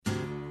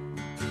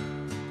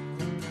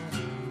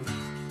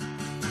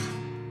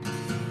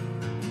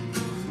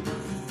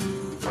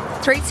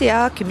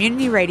3CR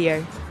Community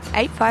Radio,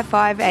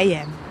 855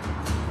 AM.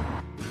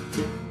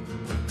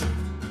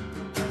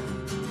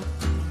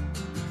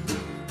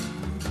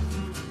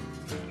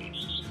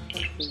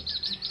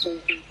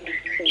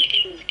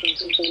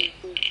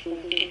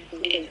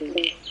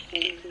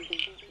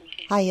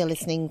 Hi, you're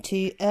listening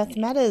to Earth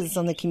Matters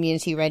on the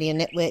Community Radio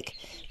Network,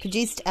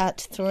 produced at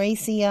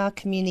 3CR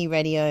Community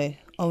Radio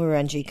on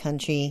Wurundjeri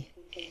Country.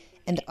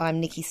 And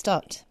I'm Nikki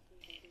Stott.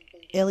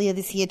 Earlier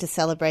this year, to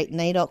celebrate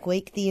NAIDOC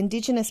Week, the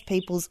Indigenous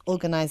Peoples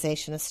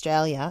Organisation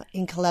Australia,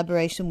 in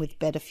collaboration with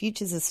Better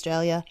Futures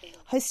Australia,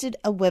 hosted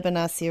a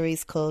webinar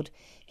series called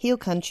Heal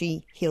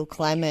Country, Heal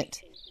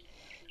Climate.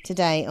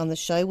 Today on the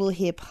show, we'll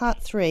hear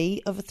part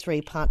 3 of a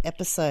 3-part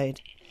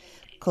episode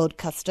called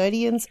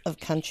Custodians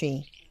of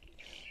Country.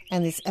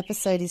 And this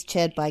episode is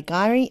chaired by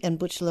Gairi and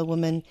Butchulla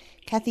woman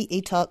Kathy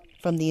Eatock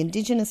from the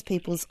Indigenous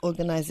Peoples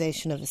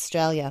Organisation of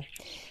Australia.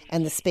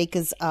 And the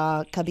speakers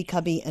are Kabi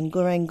Kabi and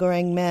Gurang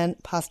Gurang man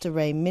Pastor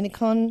Ray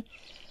Minikon,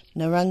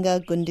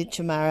 Naranga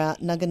Gunditjamara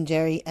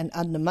Ngarrindjeri and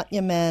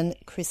Adnyamatja man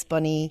Chris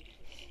Bonney,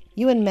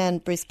 Yuin man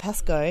Bruce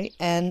Pascoe,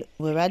 and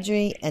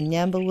Wiradjuri and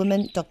Nyamba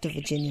woman Dr.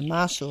 Virginia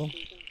Marshall.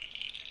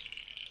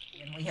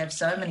 And we have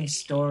so many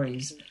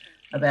stories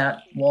about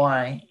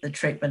why the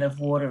treatment of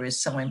water is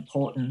so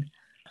important.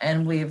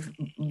 And we've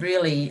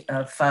really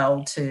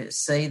failed to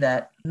see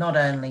that not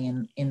only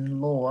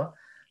in law,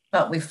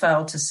 but we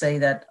failed to see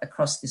that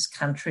across this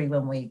country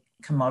when we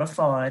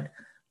commodified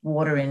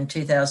water in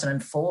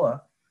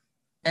 2004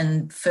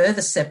 and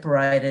further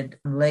separated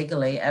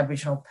legally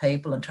Aboriginal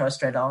people and Torres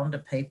Strait Islander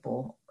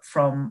people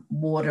from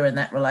water and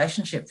that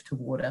relationship to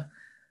water.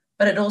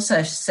 But it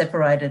also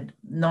separated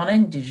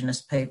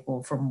non-Indigenous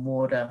people from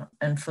water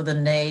and for the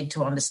need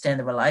to understand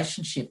the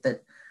relationship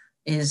that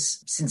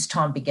is since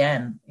time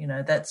began. You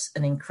know, that's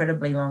an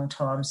incredibly long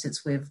time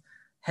since we've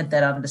had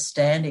that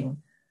understanding,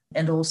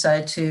 and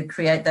also to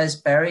create those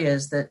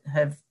barriers that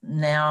have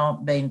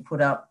now been put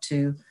up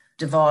to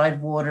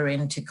divide water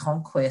into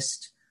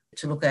conquest,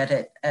 to look at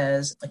it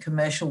as a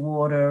commercial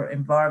water,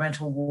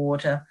 environmental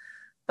water,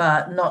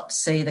 but not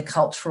see the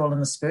cultural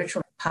and the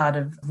spiritual part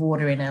of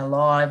water in our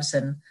lives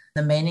and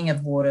the meaning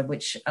of water,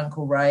 which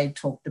Uncle Ray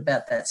talked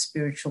about, that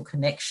spiritual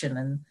connection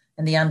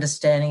and the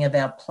understanding of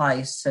our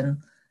place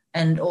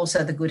and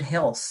also the good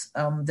health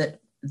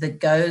that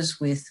goes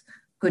with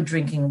good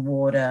drinking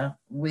water,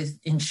 with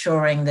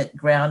ensuring that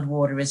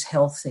groundwater is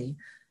healthy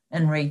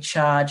and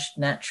recharged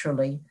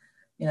naturally.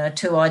 You know,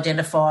 to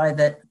identify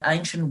that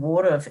ancient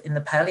water in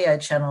the paleo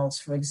channels,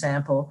 for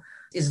example,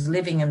 is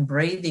living and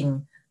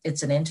breathing.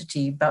 It's an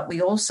entity. But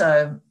we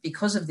also,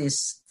 because of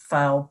this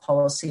failed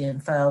policy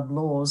and failed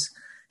laws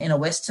in a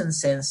Western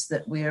sense,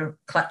 that we're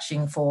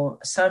clutching for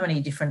so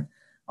many different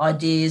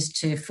ideas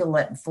to fill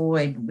that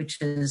void,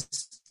 which is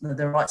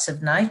the rights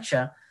of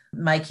nature,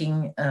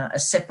 making a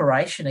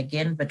separation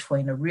again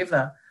between a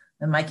river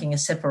and making a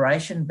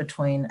separation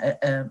between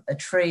a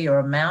tree or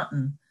a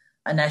mountain,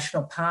 a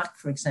national park,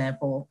 for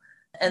example.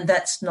 And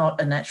that's not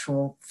a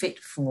natural fit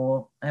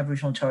for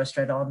Aboriginal and Torres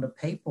Strait Islander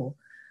people.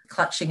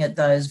 Clutching at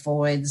those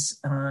voids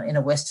in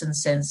a Western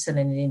sense and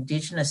in an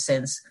Indigenous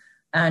sense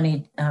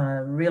only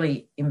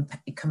really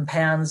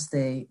compounds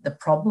the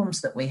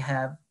problems that we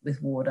have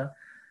with water.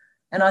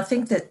 And I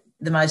think that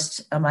the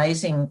most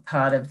amazing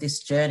part of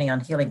this journey on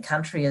Healing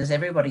Country, as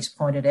everybody's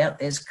pointed out,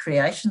 there's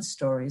creation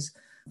stories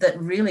that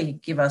really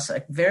give us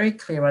a very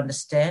clear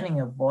understanding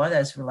of why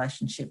those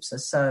relationships are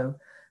so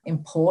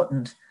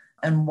important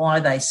and why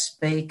they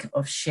speak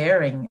of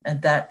sharing,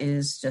 and that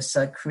is just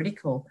so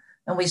critical.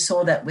 And we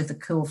saw that with the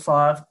cool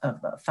fire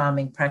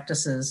farming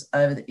practices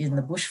in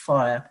the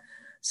bushfire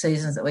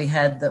seasons that we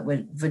had that were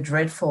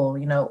dreadful.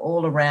 You know,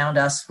 all around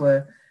us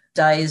were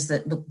days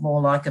that looked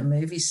more like a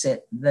movie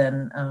set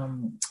than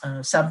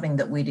something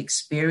that we'd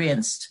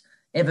experienced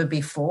ever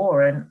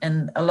before.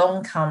 And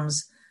along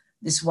comes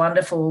this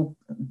wonderful,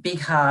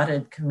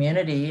 big-hearted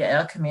community,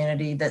 our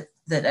community, that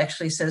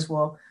actually says,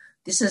 well,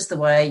 this is the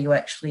way you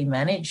actually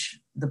manage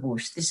the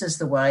bush. This is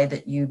the way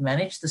that you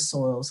manage the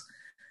soils.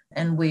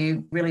 And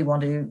we really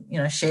want to,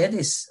 share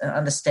this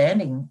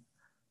understanding.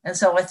 And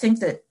so I think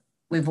that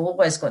we've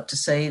always got to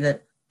see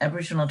that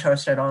Aboriginal and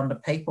Torres Strait Islander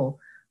people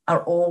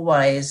are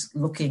always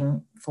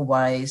looking for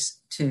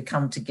ways to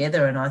come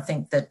together. And I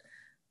think that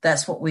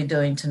that's what we're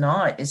doing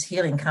tonight, is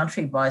Healing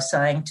Country, by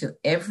saying to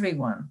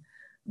everyone,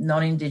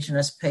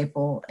 non-Indigenous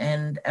people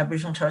and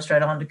Aboriginal and Torres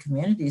Strait Islander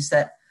communities,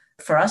 that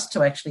for us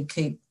to actually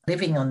keep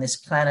living on this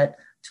planet,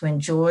 to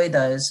enjoy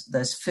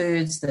those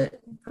foods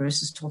that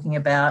Bruce is talking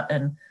about,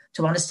 and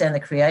to understand the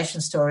creation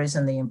stories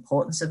and the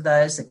importance of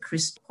those that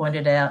Chris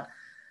pointed out,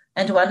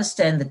 and to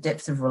understand the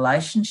depth of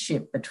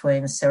relationship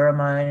between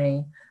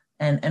ceremony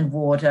and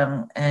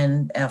water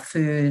and our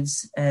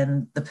foods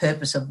and the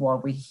purpose of why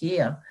we're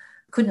here,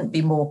 couldn't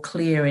be more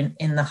clear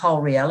in the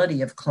whole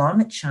reality of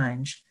climate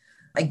change.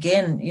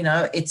 Again,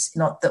 it's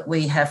not that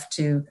we have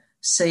to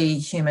see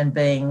human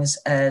beings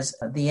as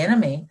the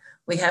enemy.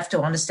 We have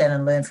to understand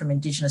and learn from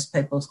Indigenous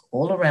peoples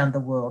all around the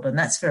world, and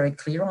that's very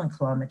clear on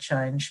climate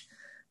change.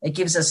 It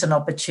gives us an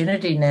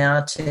opportunity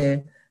now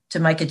to to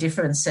make a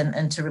difference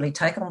and to really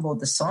take on board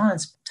the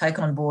science, take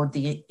on board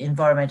the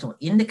environmental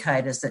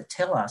indicators that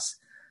tell us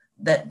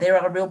that there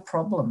are real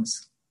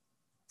problems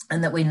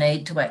and that we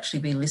need to actually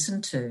be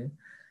listened to,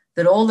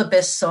 that all the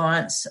best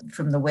science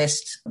from the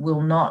West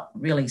will not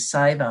really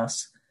save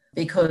us,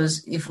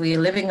 because if we're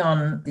living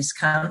on this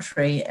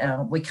country,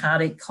 we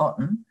can't eat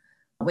cotton,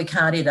 we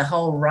can't eat a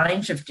whole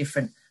range of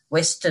different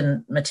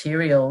Western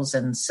materials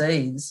and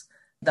seeds.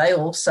 They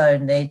also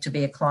need to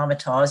be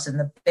acclimatised, and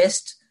the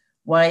best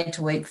way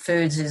to eat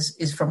foods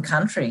is from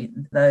country.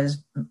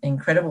 Those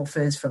incredible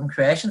foods from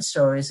creation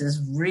stories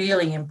is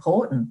really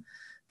important.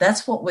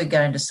 That's what we're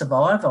going to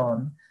survive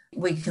on.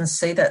 We can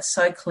see that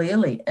so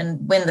clearly.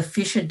 And when the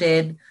fish are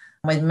dead,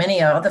 when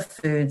many other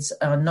foods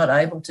are not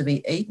able to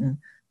be eaten,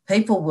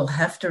 people will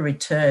have to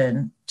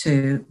return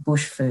to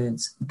bush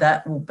foods.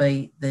 That will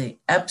be the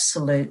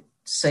absolute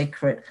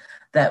secret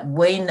that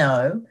we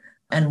know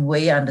and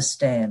we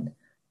understand.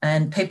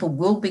 And people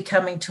will be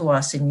coming to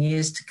us in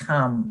years to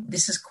come.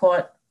 This is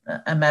quite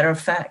a matter of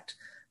fact.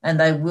 And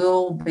they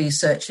will be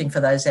searching for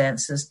those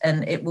answers.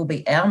 And it will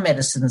be our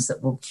medicines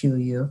that will cure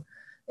you.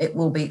 It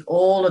will be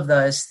all of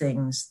those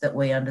things that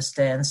we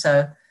understand.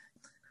 So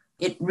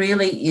it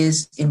really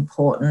is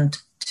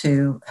important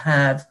to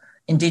have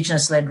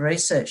Indigenous-led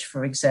research,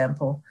 for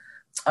example.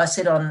 I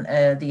sit on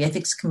the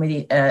ethics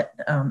committee at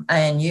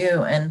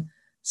ANU, and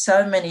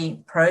so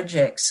many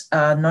projects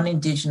are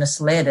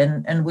non-Indigenous-led,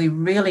 and we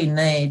really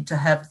need to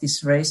have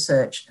this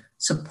research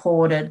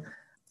supported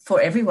for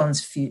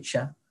everyone's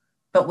future.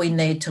 But we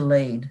need to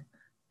lead,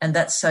 and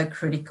that's so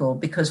critical,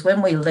 because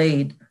when we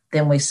lead,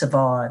 then we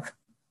survive.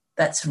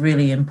 That's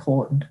really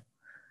important.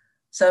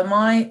 So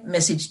my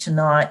message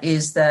tonight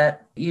is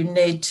that you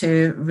need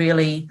to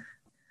really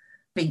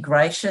be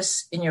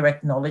gracious in your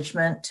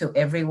acknowledgement to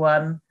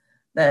everyone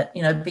that,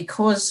 you know,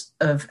 because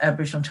of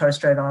Aboriginal and Torres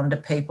Strait Islander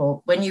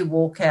people, when you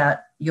walk out,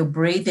 you're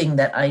breathing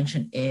that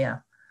ancient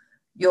air.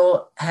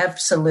 You're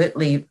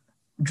absolutely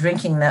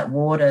drinking that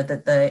water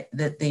that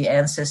the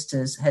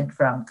ancestors had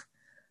drunk.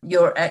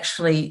 You're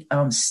actually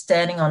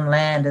standing on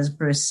land, as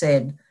Bruce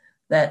said,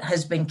 that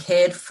has been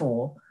cared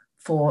for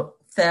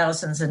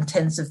thousands and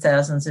tens of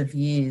thousands of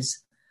years.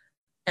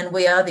 And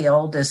we are the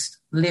oldest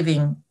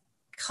living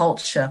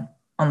culture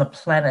on the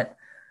planet.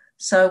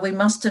 So we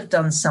must have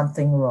done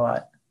something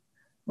right.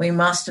 We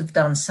must have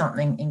done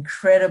something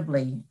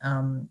incredibly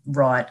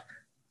right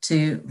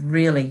to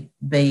really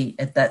be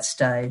at that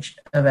stage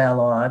of our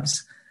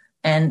lives.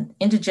 And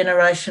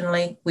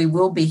intergenerationally, we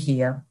will be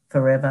here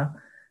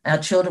forever. Our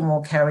children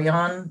will carry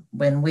on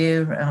when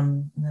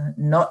we're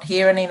not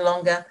here any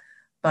longer,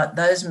 but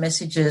those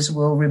messages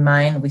will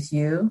remain with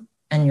you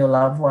and your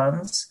loved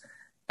ones.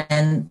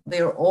 And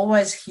we're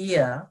always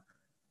here,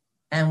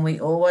 and we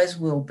always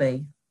will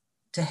be,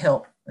 to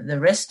help the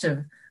rest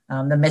of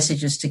the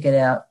messages to get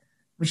out,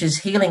 which is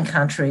healing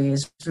country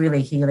is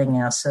really healing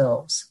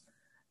ourselves.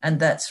 And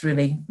that's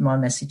really my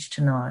message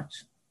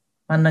tonight.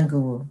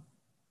 Mananguru.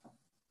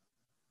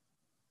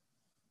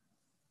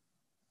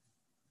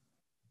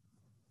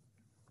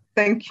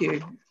 Thank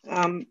you.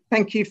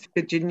 Thank you,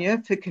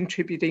 Virginia, for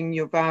contributing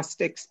your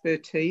vast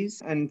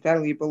expertise and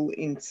valuable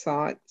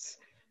insights,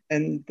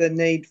 and the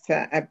need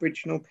for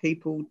Aboriginal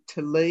people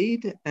to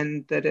lead,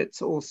 and that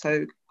it's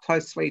also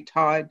closely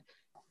tied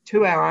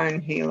to our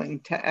own healing,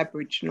 to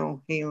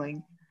Aboriginal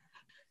healing.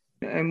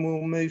 And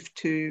we'll move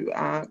to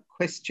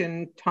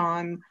question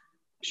time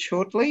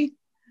shortly.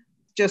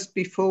 Just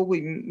before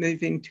we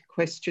move into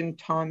question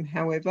time,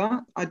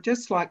 however, I'd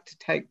just like to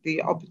take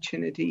the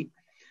opportunity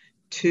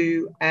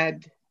to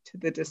add to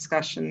the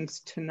discussions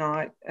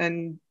tonight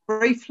and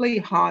briefly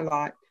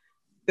highlight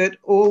that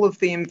all of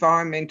the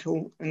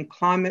environmental and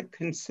climate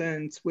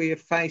concerns we are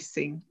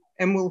facing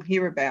and will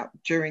hear about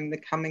during the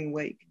coming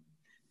week,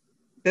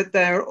 that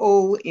they are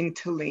all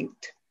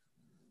interlinked.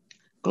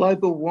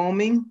 Global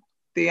warming,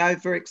 the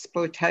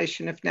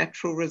overexploitation of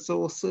natural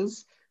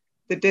resources,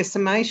 the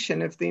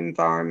decimation of the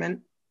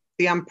environment,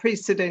 the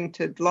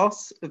unprecedented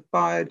loss of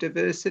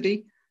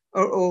biodiversity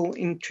are all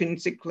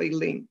intrinsically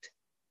linked.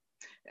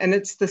 And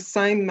it's the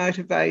same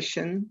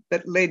motivation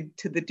that led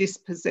to the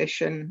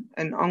dispossession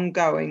and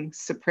ongoing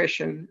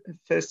suppression of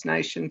First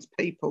Nations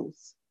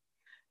peoples.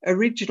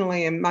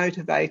 Originally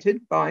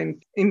motivated by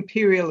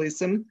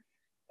imperialism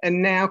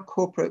and now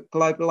corporate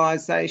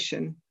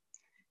globalisation,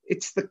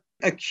 it's the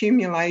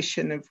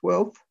accumulation of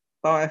wealth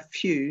by a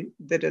few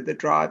that are the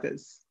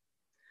drivers.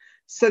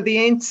 So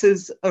the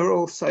answers are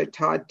also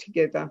tied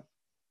together.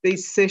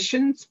 These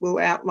sessions will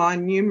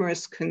outline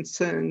numerous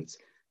concerns,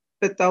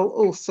 but they'll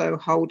also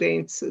hold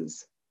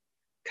answers.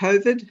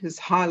 COVID has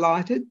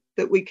highlighted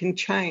that we can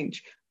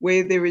change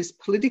where there is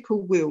political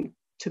will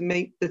to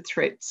meet the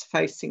threats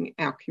facing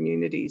our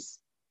communities.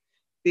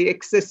 The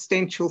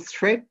existential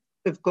threat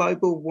of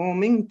global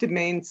warming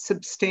demands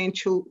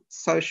substantial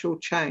social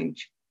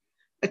change,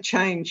 a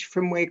change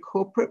from where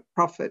corporate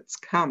profits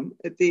come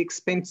at the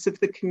expense of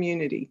the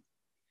community.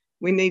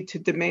 We need to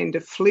demand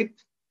a flip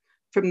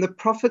from the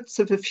profits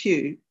of a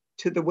few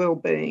to the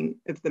well-being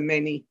of the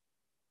many.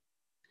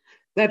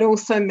 That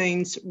also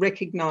means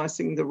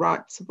recognising the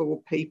rights of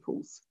all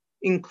peoples,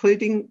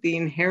 including the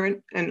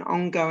inherent and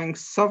ongoing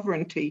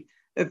sovereignty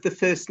of the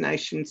First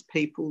Nations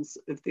peoples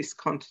of this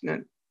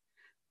continent.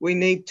 We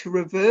need to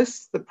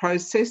reverse the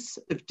process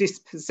of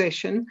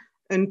dispossession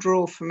and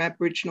draw from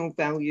Aboriginal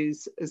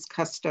values as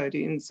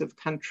custodians of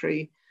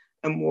country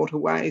and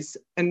waterways,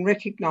 and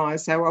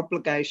recognise our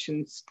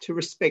obligations to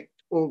respect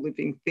all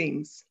living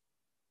things.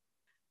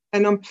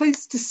 And I'm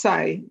pleased to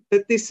say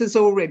that this is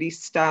already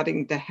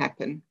starting to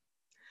happen.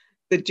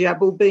 The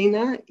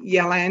Jabalbina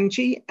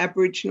Yalanji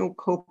Aboriginal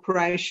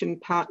Corporation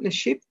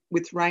Partnership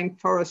with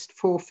Rainforest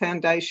 4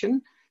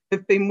 Foundation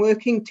have been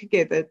working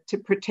together to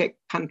protect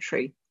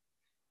country.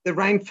 The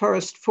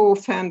Rainforest 4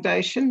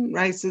 Foundation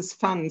raises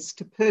funds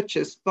to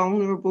purchase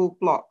vulnerable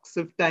blocks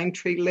of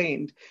Daintree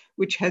land,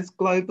 which has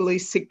globally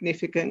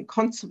significant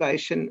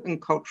conservation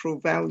and cultural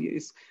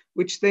values,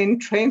 which then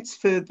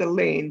transfer the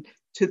land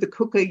to the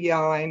Kuka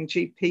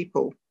Yalanji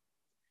people.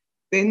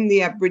 Then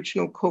the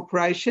Aboriginal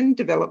Corporation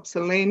develops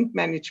a land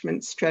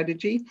management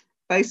strategy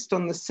based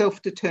on the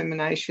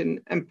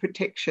self-determination and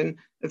protection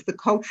of the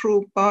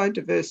cultural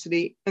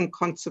biodiversity and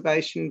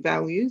conservation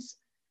values,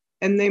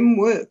 and then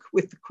work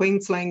with the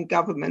Queensland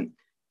Government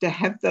to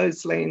have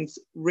those lands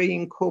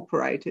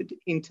reincorporated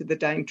into the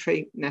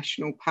Daintree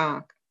National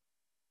Park.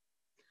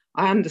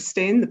 I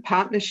understand the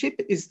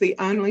partnership is the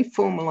only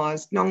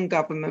formalised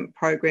non-government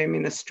program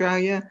in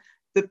Australia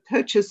that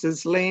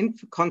purchases land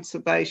for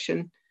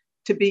conservation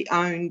to be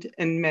owned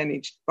and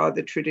managed by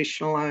the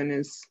traditional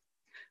owners.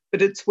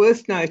 But it's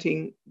worth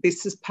noting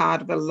this is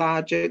part of a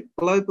larger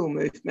global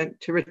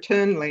movement to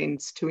return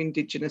lands to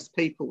Indigenous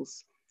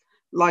peoples,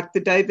 like the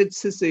David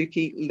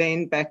Suzuki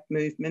Land Back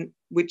movement,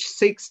 which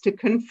seeks to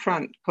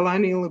confront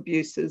colonial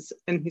abuses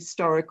and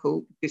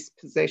historical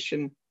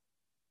dispossession.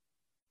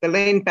 The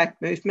Land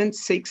Back movement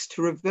seeks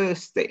to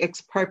reverse the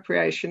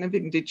expropriation of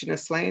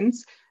Indigenous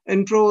lands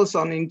and draws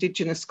on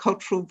Indigenous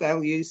cultural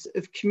values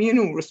of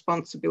communal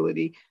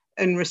responsibility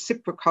and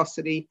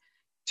reciprocity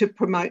to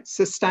promote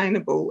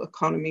sustainable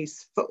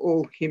economies for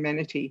all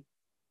humanity.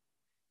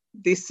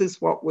 This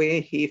is what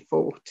we're here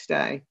for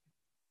today,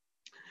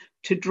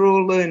 to draw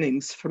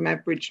learnings from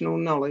Aboriginal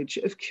knowledge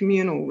of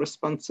communal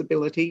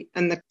responsibility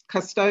and the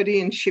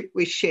custodianship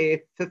we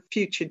share for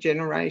future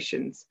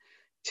generations,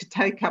 to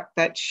take up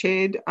that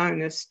shared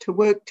onus to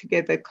work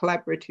together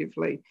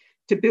collaboratively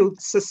to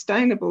build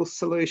sustainable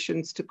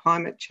solutions to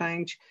climate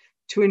change,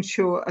 to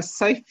ensure a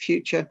safe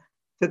future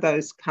for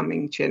those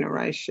coming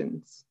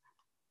generations.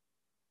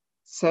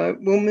 So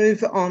we'll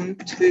move on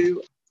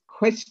to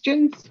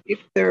questions, if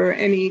there are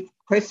any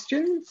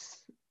questions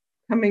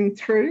coming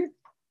through.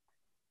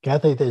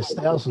 Kathy, there's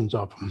thousands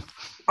of them.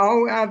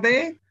 Oh, are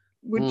there?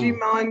 Would you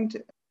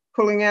mind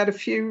pulling out a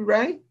few,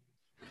 Ray?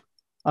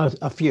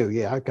 A few,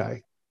 yeah,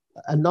 okay.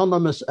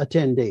 Anonymous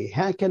attendee,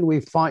 how can we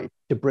fight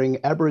to bring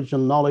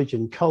Aboriginal knowledge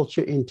and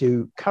culture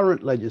into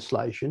current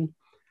legislation,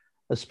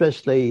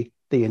 especially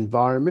the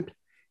environment?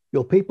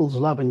 Your people's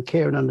love and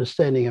care and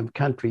understanding of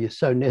country is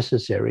so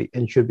necessary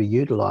and should be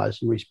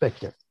utilised and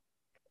respected.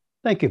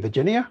 Thank you,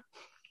 Virginia.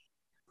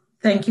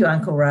 Thank you,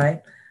 Uncle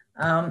Ray.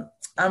 I'm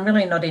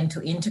really not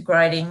into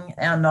integrating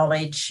our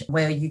knowledge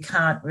where you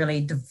can't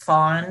really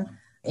define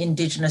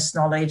Indigenous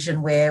knowledge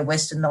and where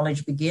Western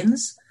knowledge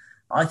begins.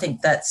 I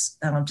think that's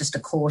just a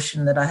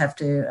caution that I have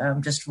to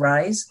just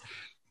raise.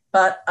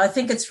 But I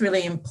think it's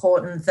really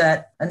important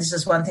that, and this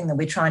is one thing that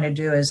we're trying to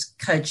do as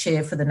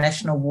co-chair for the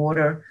National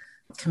Water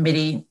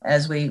Committee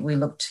as we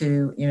look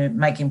to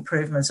make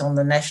improvements on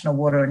the National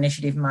Water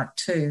Initiative Mark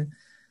II,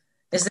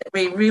 is that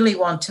we really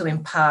want to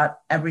impart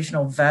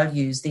Aboriginal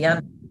values, the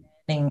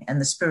understanding and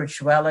the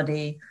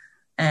spirituality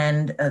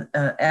and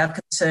our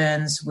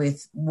concerns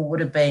with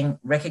water being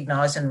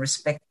recognised and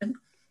respected.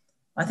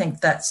 I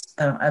think that's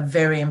a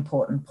very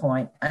important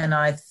point. And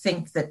I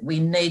think that we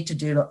need to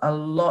do a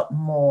lot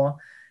more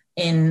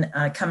in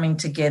coming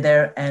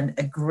together and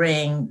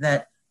agreeing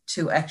that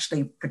to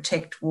actually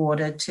protect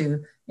water,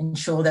 to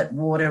ensure that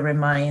water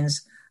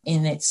remains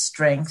in its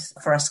strength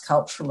for us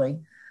culturally,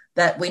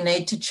 that we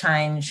need to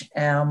change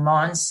our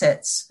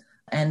mindsets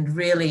and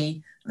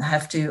really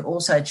have to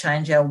also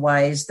change our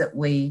ways that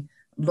we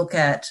look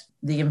at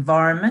the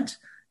environment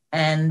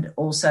and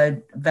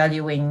also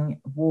valuing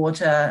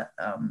water,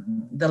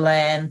 the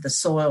land, the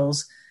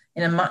soils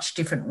in a much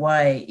different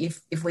way.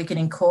 If we can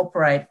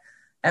incorporate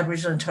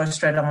Aboriginal and Torres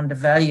Strait Islander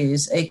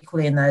values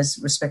equally in those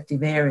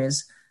respective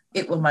areas,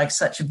 it will make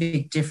such a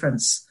big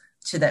difference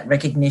to that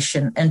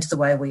recognition and to the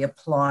way we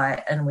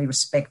apply and we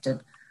respect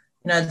it.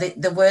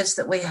 The words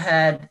that we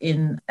had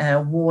in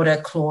our water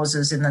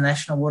clauses in the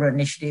National Water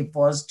Initiative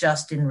was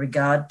just in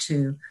regard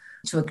to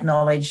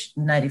acknowledge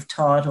native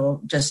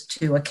title, just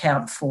to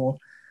account for.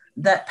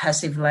 That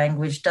passive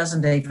language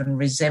doesn't even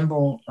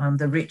resemble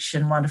the rich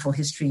and wonderful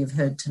history you've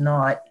heard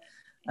tonight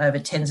over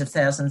tens of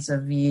thousands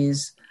of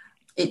years.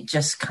 It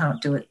just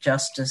can't do it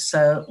justice.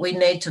 So we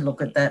need to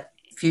look at that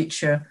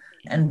future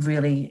and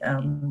really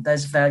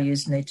those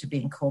values need to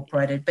be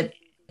incorporated, but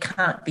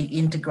can't be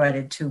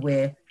integrated to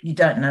where you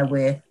don't know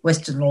where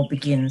Western law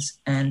begins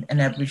and an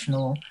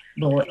Aboriginal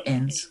law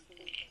ends.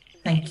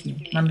 Thank you.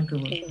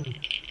 Managuru.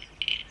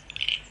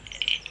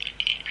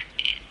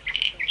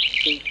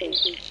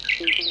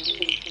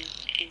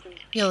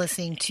 You're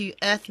listening to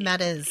Earth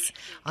Matters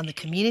on the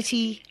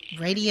Community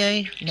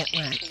Radio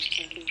Network.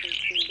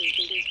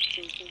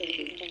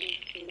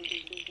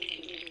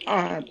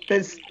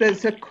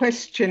 There's a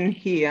question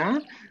here.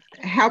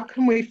 How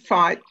can we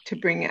fight to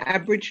bring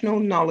Aboriginal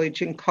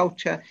knowledge and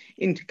culture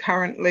into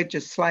current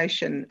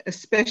legislation,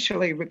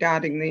 especially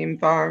regarding the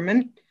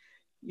environment?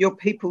 Your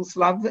people's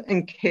love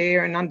and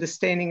care and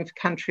understanding of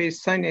country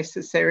is so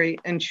necessary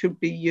and should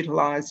be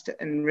utilised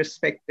and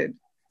respected.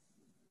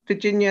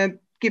 Virginia,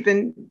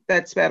 given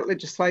that's about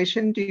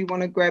legislation, do you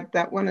want to grab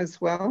that one as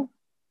well?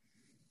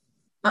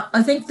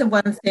 I think the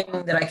one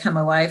thing that I come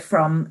away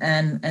from,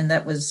 and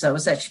that was, I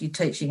was actually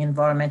teaching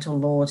environmental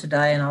law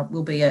today, and I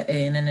will be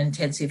in an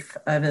intensive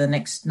over the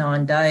next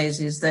 9 days,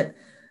 is that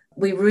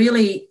we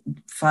really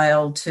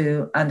fail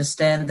to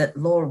understand that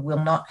law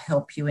will not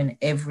help you in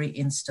every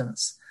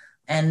instance,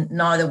 and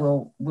neither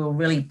will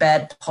really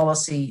bad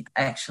policy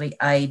actually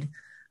aid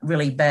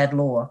really bad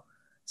law.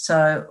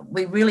 So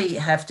we really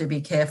have to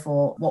be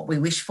careful what we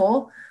wish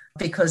for,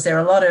 because there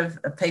are a lot of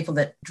people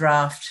that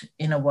draft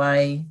in a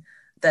way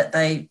that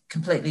they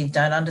completely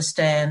don't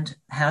understand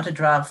how to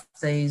draft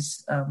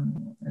these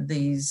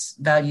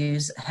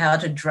values, how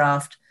to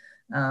draft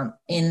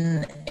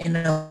in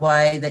a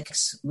way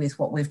that's with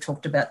what we've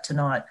talked about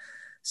tonight.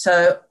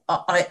 So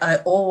I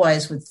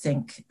always would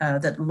think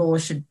that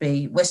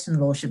Western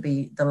law should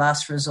be the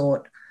last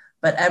resort,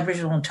 but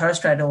Aboriginal and Torres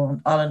Strait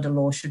Islander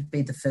law should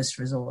be the first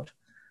resort.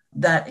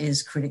 That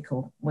is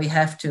critical. We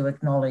have to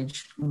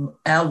acknowledge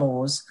our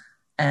laws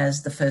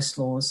as the first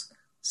laws.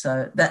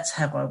 So that's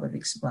how I would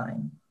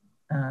explain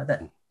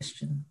that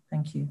question.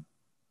 Thank you.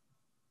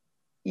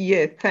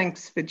 Yeah,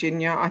 thanks,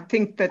 Virginia. I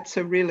think that's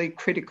a really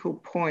critical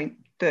point,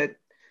 that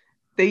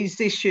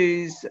these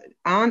issues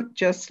aren't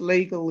just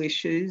legal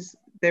issues,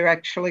 they're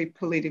actually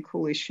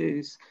political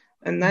issues.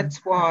 And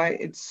that's why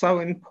it's so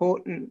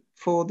important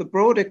for the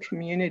broader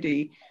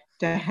community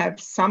to have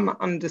some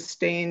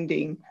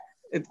understanding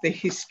of the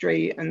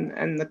history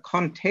and the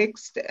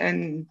context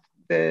and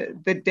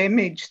the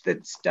damage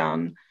that's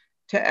done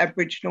to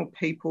Aboriginal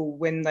people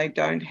when they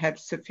don't have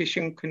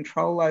sufficient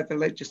control over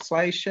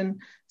legislation,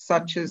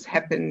 such as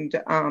happened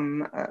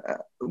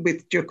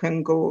with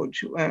Juukan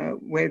Gorge,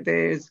 where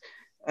there's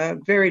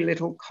very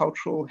little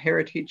cultural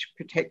heritage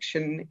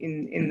protection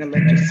in the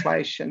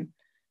legislation.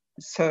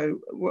 So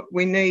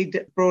we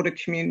need broader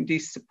community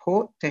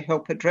support to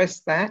help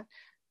address that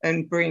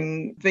and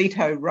bring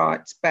veto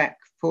rights back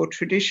for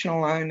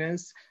traditional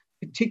owners,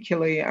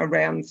 particularly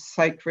around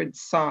sacred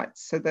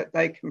sites, so that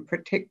they can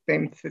protect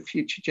them for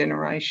future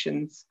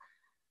generations.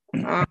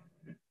 I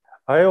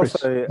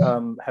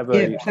also have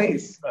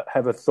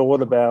a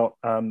thought about,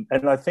 and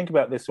I think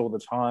about this all the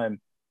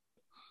time.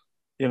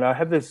 You know, I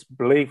have this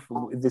belief,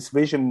 this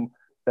vision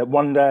that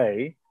one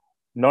day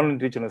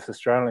non-Indigenous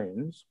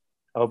Australians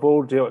of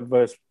all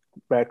diverse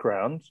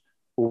backgrounds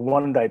will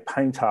one day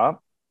paint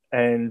up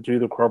and do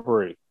the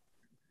corroboree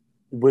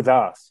with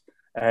us.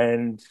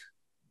 And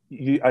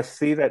I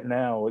see that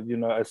now. You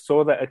know, I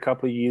saw that a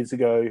couple of years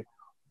ago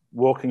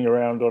walking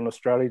around on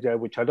Australia Day,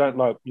 which I don't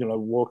like, you know,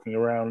 walking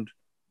around.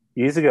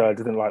 Years ago, I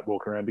didn't like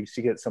walking around because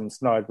you get some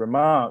snide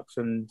remarks.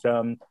 And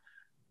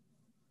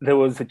there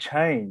was a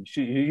change.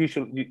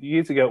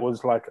 Years ago, it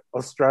was like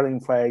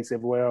Australian flags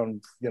everywhere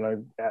and, you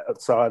know,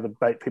 outside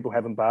the people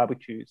having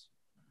barbecues.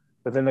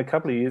 But then a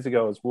couple of years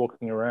ago, I was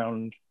walking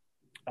around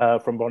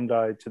from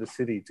Bondi to the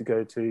city to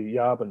go to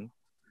Yarbin.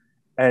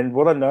 And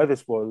what I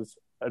noticed was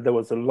there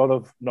was a lot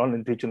of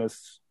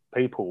non-Indigenous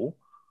people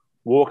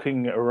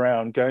walking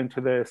around, going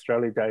to the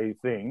Australia Day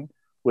thing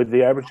with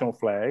the Aboriginal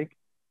flag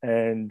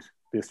and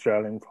the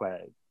Australian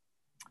flag.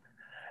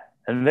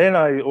 And then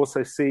I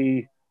also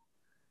see,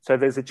 so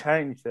there's a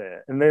change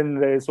there. And then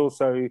there's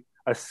also,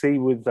 I see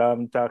with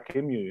Dark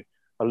Emu,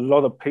 a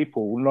lot of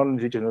people,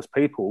 non-Indigenous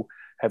people,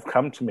 have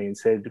come to me and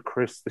said,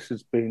 Chris, this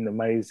has been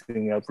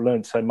amazing. I've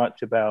learned so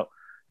much about,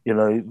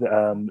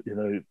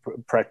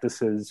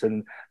 practices,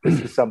 and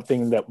this is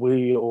something that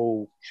we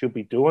all should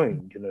be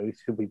doing. You know,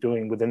 should be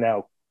doing within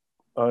our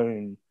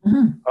own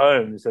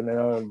homes and our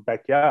own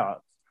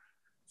backyards.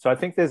 So I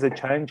think there's a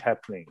change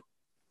happening,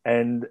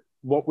 and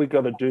what we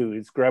got to do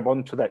is grab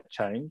onto that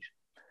change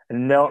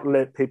and not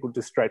let people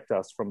distract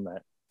us from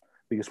that,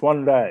 because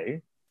one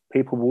day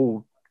people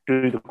will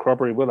do the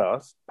corroboree with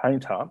us,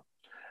 paint up,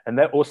 and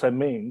that also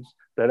means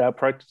that our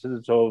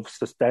practices of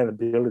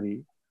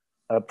sustainability,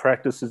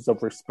 practices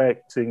of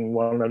respecting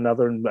one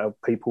another and our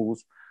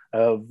people's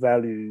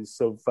values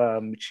of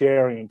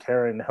sharing and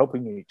caring and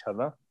helping each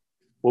other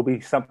will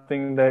be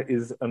something that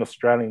is an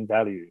Australian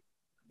value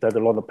that a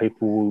lot of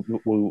people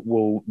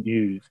will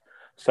use.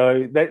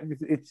 So that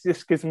it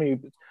just gives me,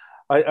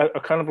 I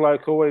kind of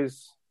like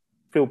always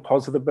feel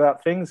positive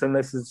about things, and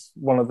this is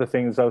one of the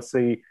things I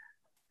see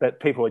that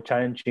people are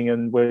changing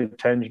and we're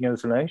changing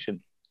as a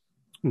nation.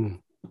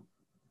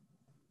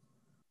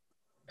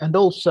 And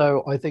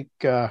also, I think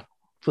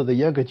for the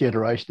younger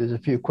generation, there's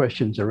a few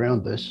questions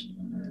around this.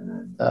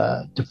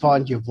 To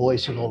find your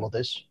voice in all of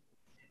this,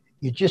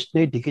 you just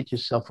need to get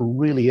yourself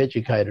really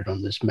educated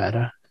on this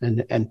matter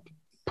and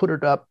put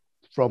it up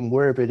from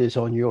wherever it is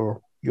on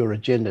your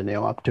agenda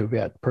now up to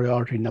about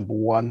priority number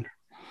 1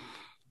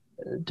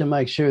 to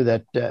make sure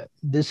that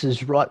this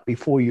is right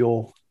before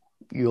your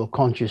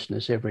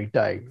consciousness every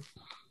day,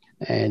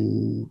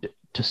 and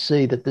to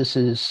see that this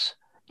is,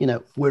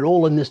 we're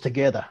all in this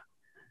together.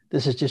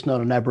 This is just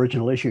not an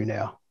Aboriginal issue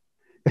now.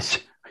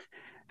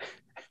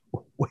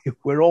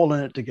 We're all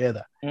in it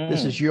together.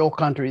 This is your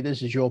country.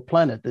 This is your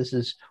planet. This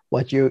is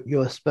what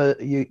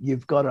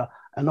you've got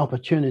an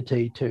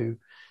opportunity to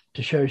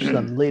show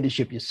some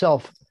leadership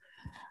yourself.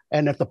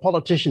 And if the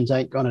politicians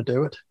ain't going to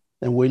do it,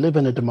 then we live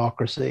in a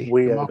democracy.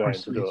 We are going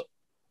to do it.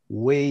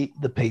 We,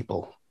 the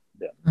people,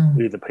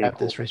 we the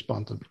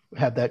people,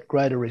 have that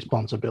greater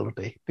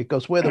responsibility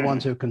because we're the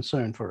ones who are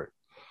concerned for it.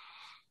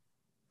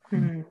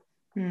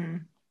 Mm-hmm.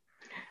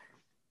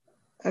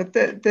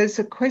 There's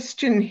a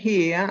question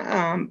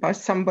here by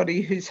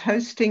somebody who's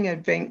hosting an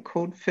event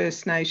called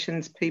First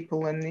Nations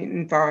People and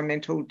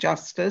Environmental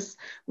Justice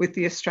with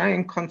the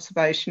Australian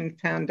Conservation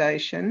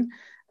Foundation.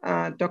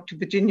 Dr.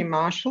 Virginia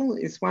Marshall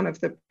is one of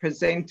the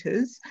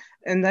presenters,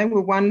 and they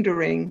were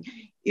wondering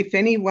if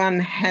anyone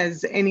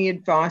has any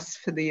advice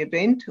for the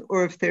event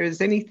or if there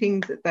is anything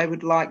that they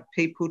would like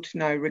people to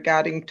know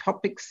regarding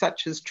topics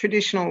such as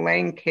traditional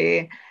land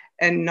care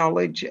and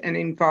knowledge and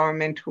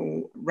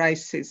environmental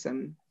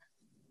racism.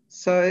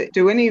 So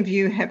do any of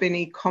you have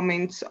any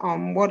comments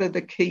on what are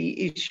the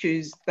key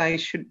issues they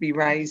should be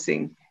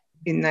raising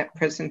in that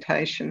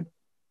presentation?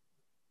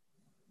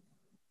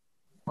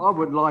 I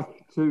would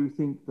like to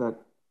think that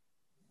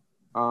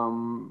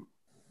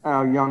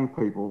our young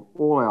people,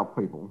 all our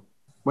people,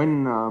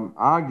 when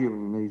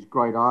arguing these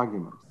great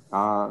arguments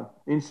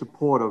in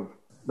support of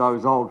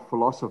those old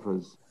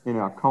philosophers in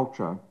our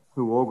culture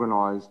who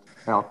organised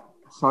our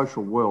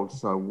social world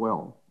so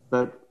well,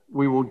 that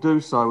we will do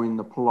so in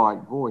the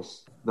polite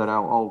voice that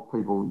our old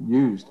people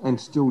used and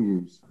still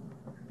use,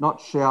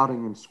 not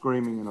shouting and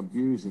screaming and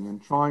abusing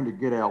and trying to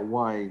get our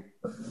way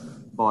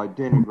by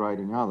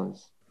denigrating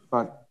others,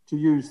 but to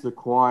use the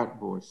quiet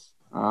voice,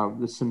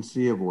 the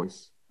sincere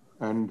voice,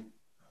 and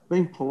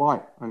being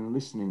polite and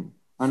listening.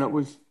 And it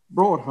was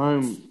brought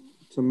home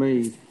to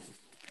me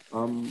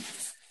a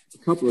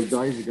couple of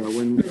days ago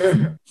when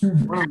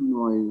one of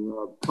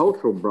my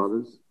cultural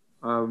brothers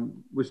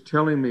was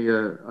telling me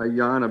a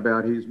yarn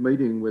about his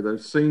meeting with a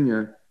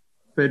senior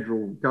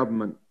federal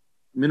government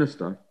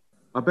minister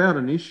about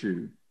an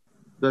issue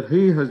that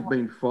he has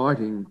been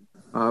fighting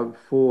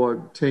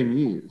for 10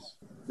 years.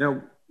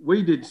 Now,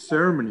 we did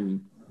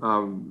ceremony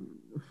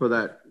for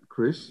that,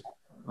 Chris,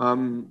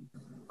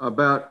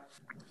 about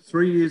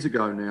 3 years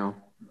ago now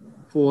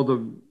for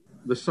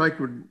the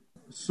sacred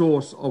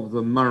source of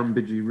the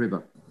Murrumbidgee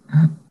River,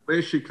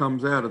 where she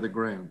comes out of the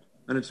ground.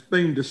 And it's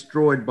been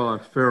destroyed by a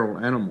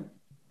feral animal.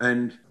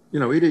 And,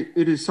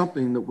 it is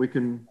something that we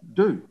can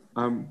do.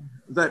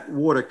 That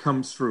water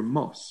comes through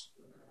moss.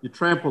 You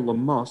trample the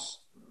moss,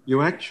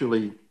 you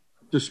actually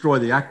destroy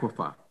the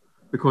aquifer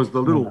because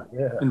the little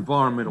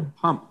environmental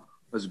pump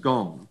has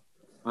gone.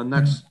 And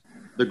that's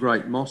the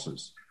great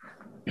mosses.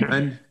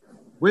 And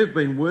we've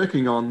been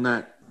working on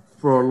that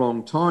for a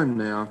long time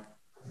now.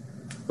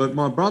 But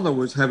my brother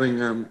was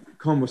having a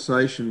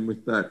conversation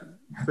with that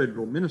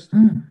federal minister,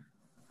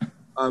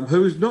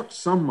 who is not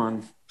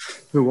someone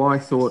who I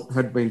thought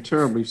had been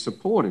terribly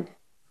supportive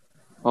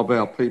of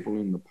our people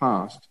in the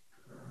past.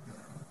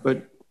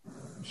 But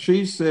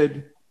she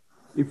said,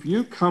 if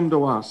you come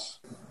to us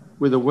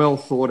with a well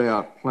thought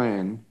out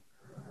plan,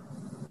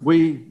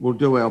 we will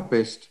do our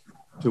best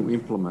to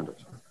implement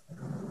it,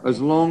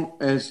 as long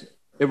as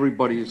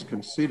everybody is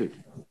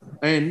considered.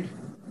 And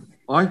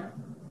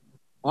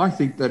I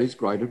think that is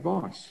great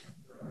advice,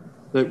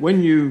 that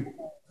when you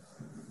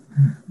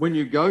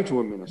go to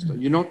a minister,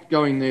 you're not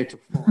going there to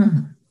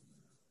fight.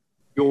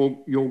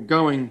 You're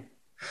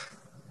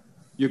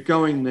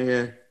going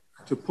there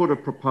to put a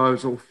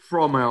proposal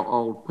from our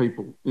old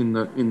people in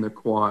the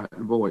quiet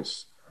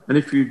voice. And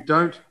if you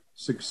don't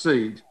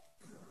succeed,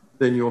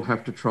 then you'll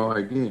have to try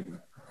again.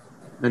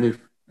 And if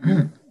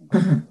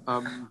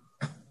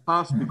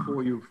pass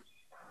before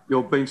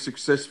you've been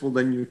successful,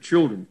 then your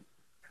children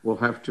will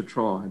have to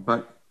try.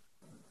 But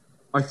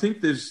I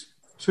think there's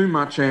too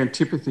much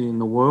antipathy in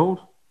the world,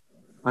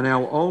 and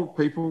our old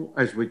people,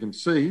 as we can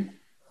see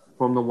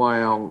from the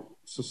way our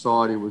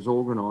society was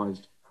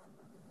organised,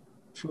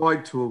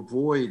 tried to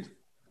avoid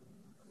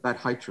that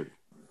hatred,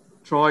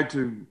 tried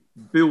to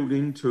build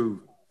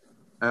into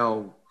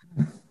our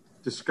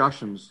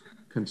discussions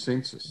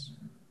consensus.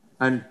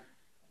 And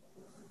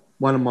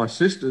one of my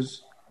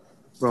sisters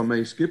from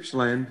East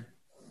Gippsland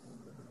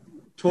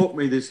taught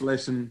me this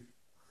lesson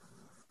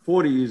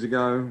 40 years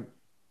ago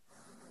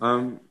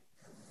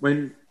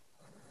when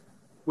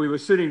we were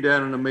sitting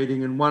down in a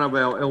meeting and one of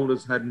our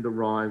elders hadn't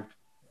arrived,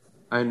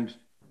 and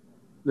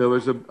there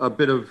was a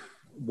bit of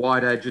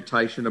wide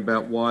agitation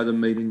about why the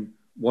meeting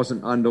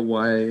wasn't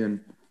underway, and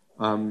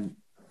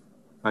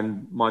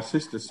And my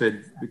sister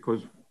said,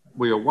 because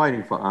we are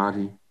waiting for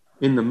Auntie,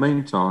 in the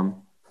meantime,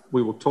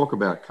 we will talk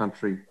about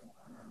country,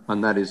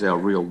 and that is our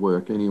real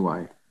work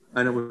anyway.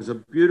 And it was a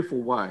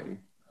beautiful way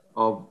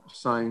of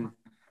saying,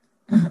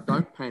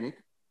 don't panic.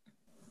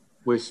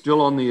 We're still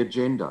on the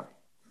agenda.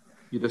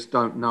 You just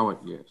don't know it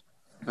yet.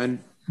 And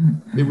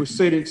it was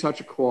said in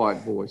such a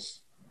quiet voice,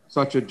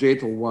 such a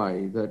gentle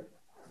way, that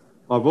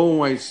I've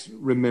always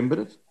remembered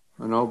it.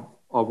 And I've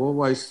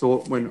always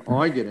thought, when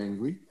I get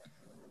angry,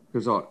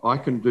 because I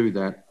can do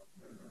that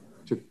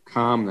to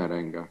calm that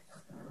anger,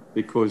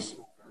 because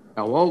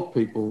our old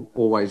people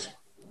always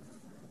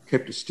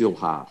kept a still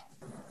heart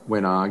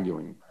when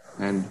arguing.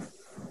 And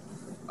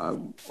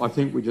I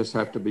think we just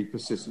have to be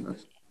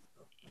persistent.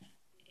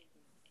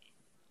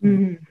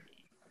 Mm.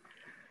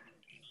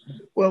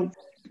 Well,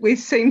 we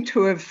seem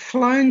to have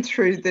flown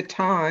through the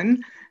time,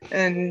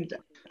 and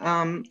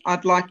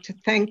I'd like to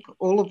thank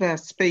all of our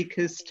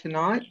speakers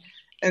tonight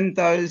and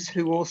those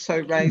who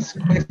also raised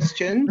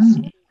questions.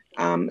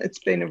 It's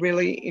been a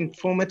really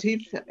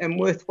informative and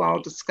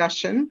worthwhile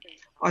discussion.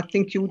 I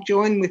think you'll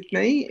join with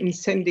me in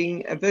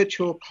sending a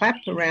virtual clap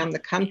around the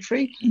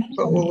country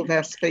for all of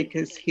our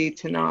speakers here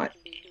tonight.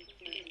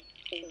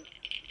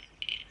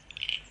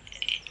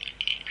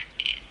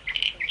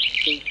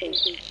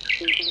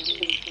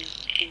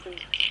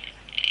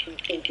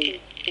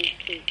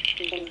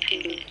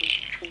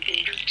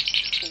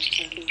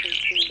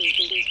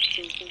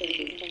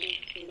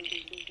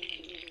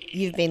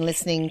 You've been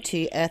listening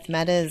to Earth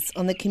Matters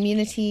on the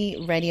Community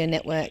Radio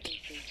Network.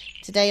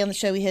 Today on the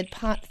show we heard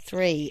part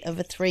 3 of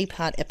a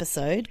 3-part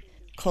episode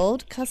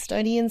called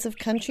Custodians of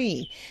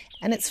Country,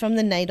 and it's from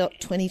the NAIDOC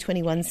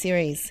 2021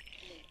 series,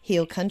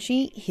 Heal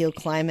Country, Heal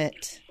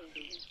Climate.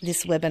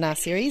 This webinar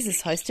series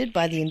is hosted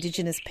by the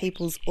Indigenous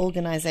Peoples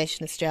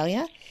Organisation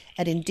Australia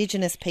at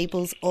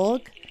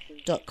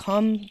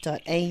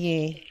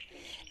indigenouspeoplesorg.com.au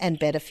and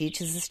Better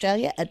Futures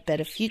Australia at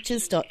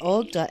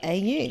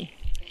betterfutures.org.au.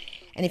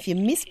 And if you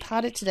missed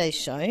part of today's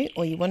show,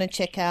 or you want to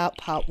check out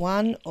part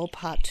 1 or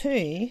part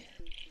 2,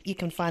 you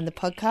can find the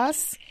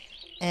podcasts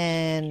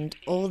and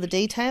all the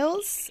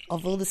details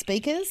of all the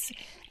speakers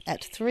at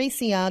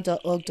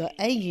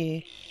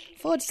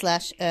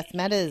 3cr.org.au/Earth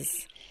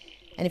Matters.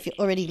 And if you're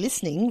already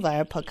listening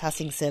via a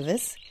podcasting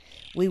service,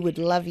 we would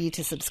love you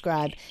to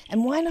subscribe.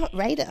 And why not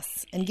rate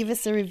us and give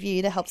us a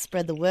review to help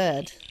spread the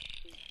word?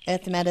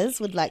 Earth Matters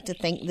would like to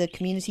thank the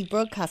Community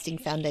Broadcasting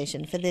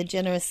Foundation for their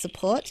generous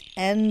support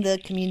and the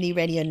Community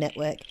Radio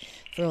Network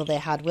for all their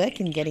hard work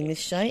in getting this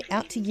show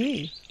out to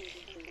you.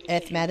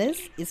 Earth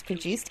Matters is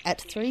produced at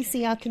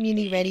 3CR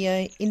Community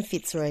Radio in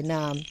Fitzroy,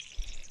 Naarm.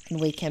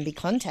 And we can be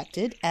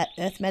contacted at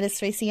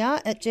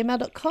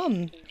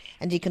earthmatters3cr@gmail.com.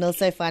 And you can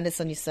also find us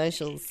on your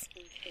socials.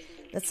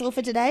 That's all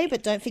for today,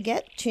 but don't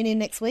forget, tune in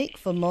next week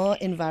for more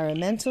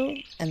environmental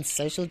and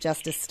social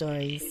justice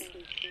stories.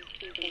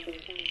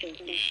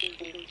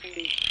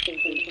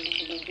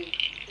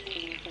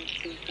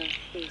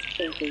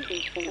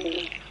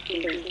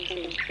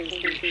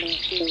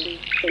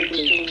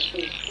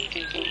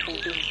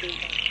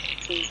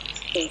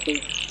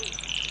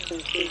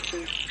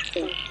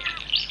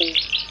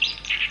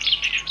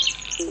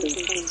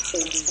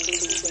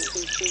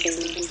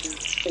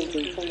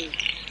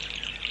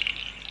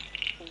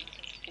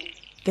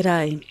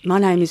 G'day, my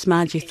name is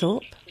Margie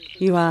Thorpe.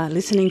 You are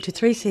listening to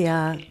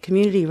 3CR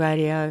Community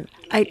Radio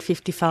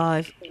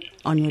 855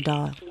 on your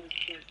dial.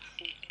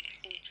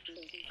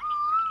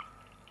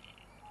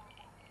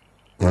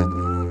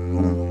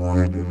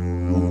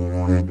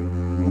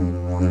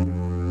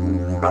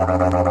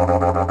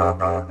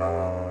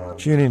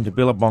 Tune in to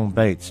Billabong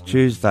Beats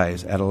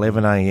Tuesdays at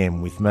 11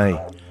 a.m. with me,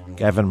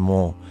 Gavin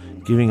Moore,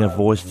 giving a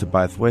voice to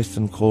both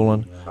Western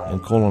Kulin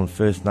and Kulin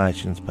First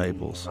Nations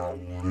peoples.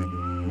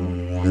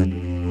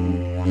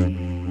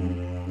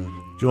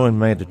 Join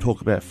me to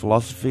talk about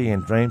philosophy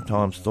and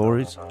Dreamtime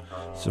stories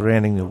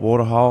surrounding the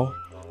waterhole,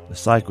 the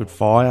sacred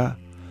fire,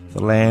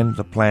 the land,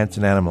 the plants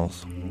and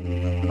animals.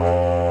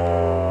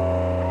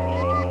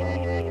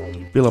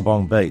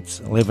 Billabong Beats,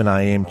 11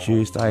 a.m.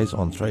 Tuesdays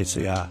on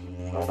 3CR.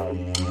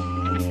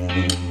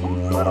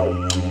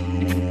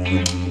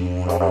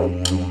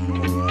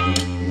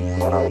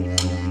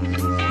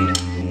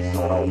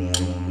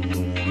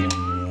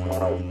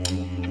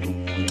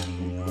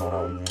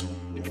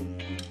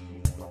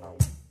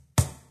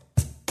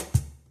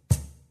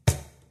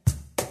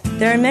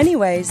 There are many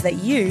ways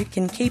that you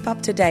can keep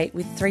up to date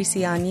with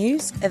 3CR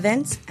news,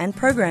 events and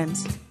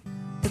programs.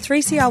 The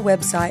 3CR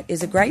website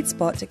is a great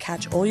spot to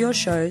catch all your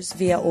shows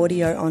via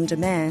audio on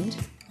demand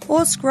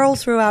or scroll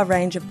through our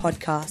range of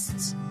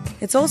podcasts.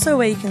 It's also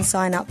where you can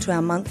sign up to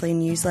our monthly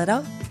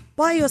newsletter,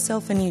 buy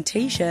yourself a new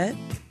t-shirt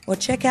or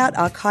check out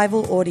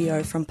archival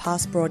audio from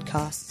past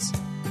broadcasts.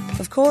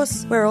 Of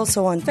course, we're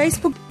also on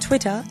Facebook,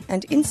 Twitter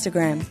and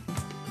Instagram.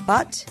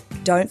 But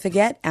don't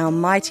forget our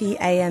mighty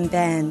AM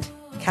band.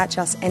 Catch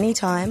us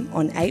anytime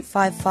on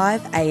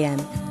 855 AM.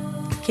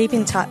 Keep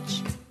in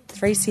touch.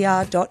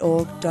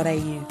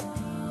 3cr.org.au.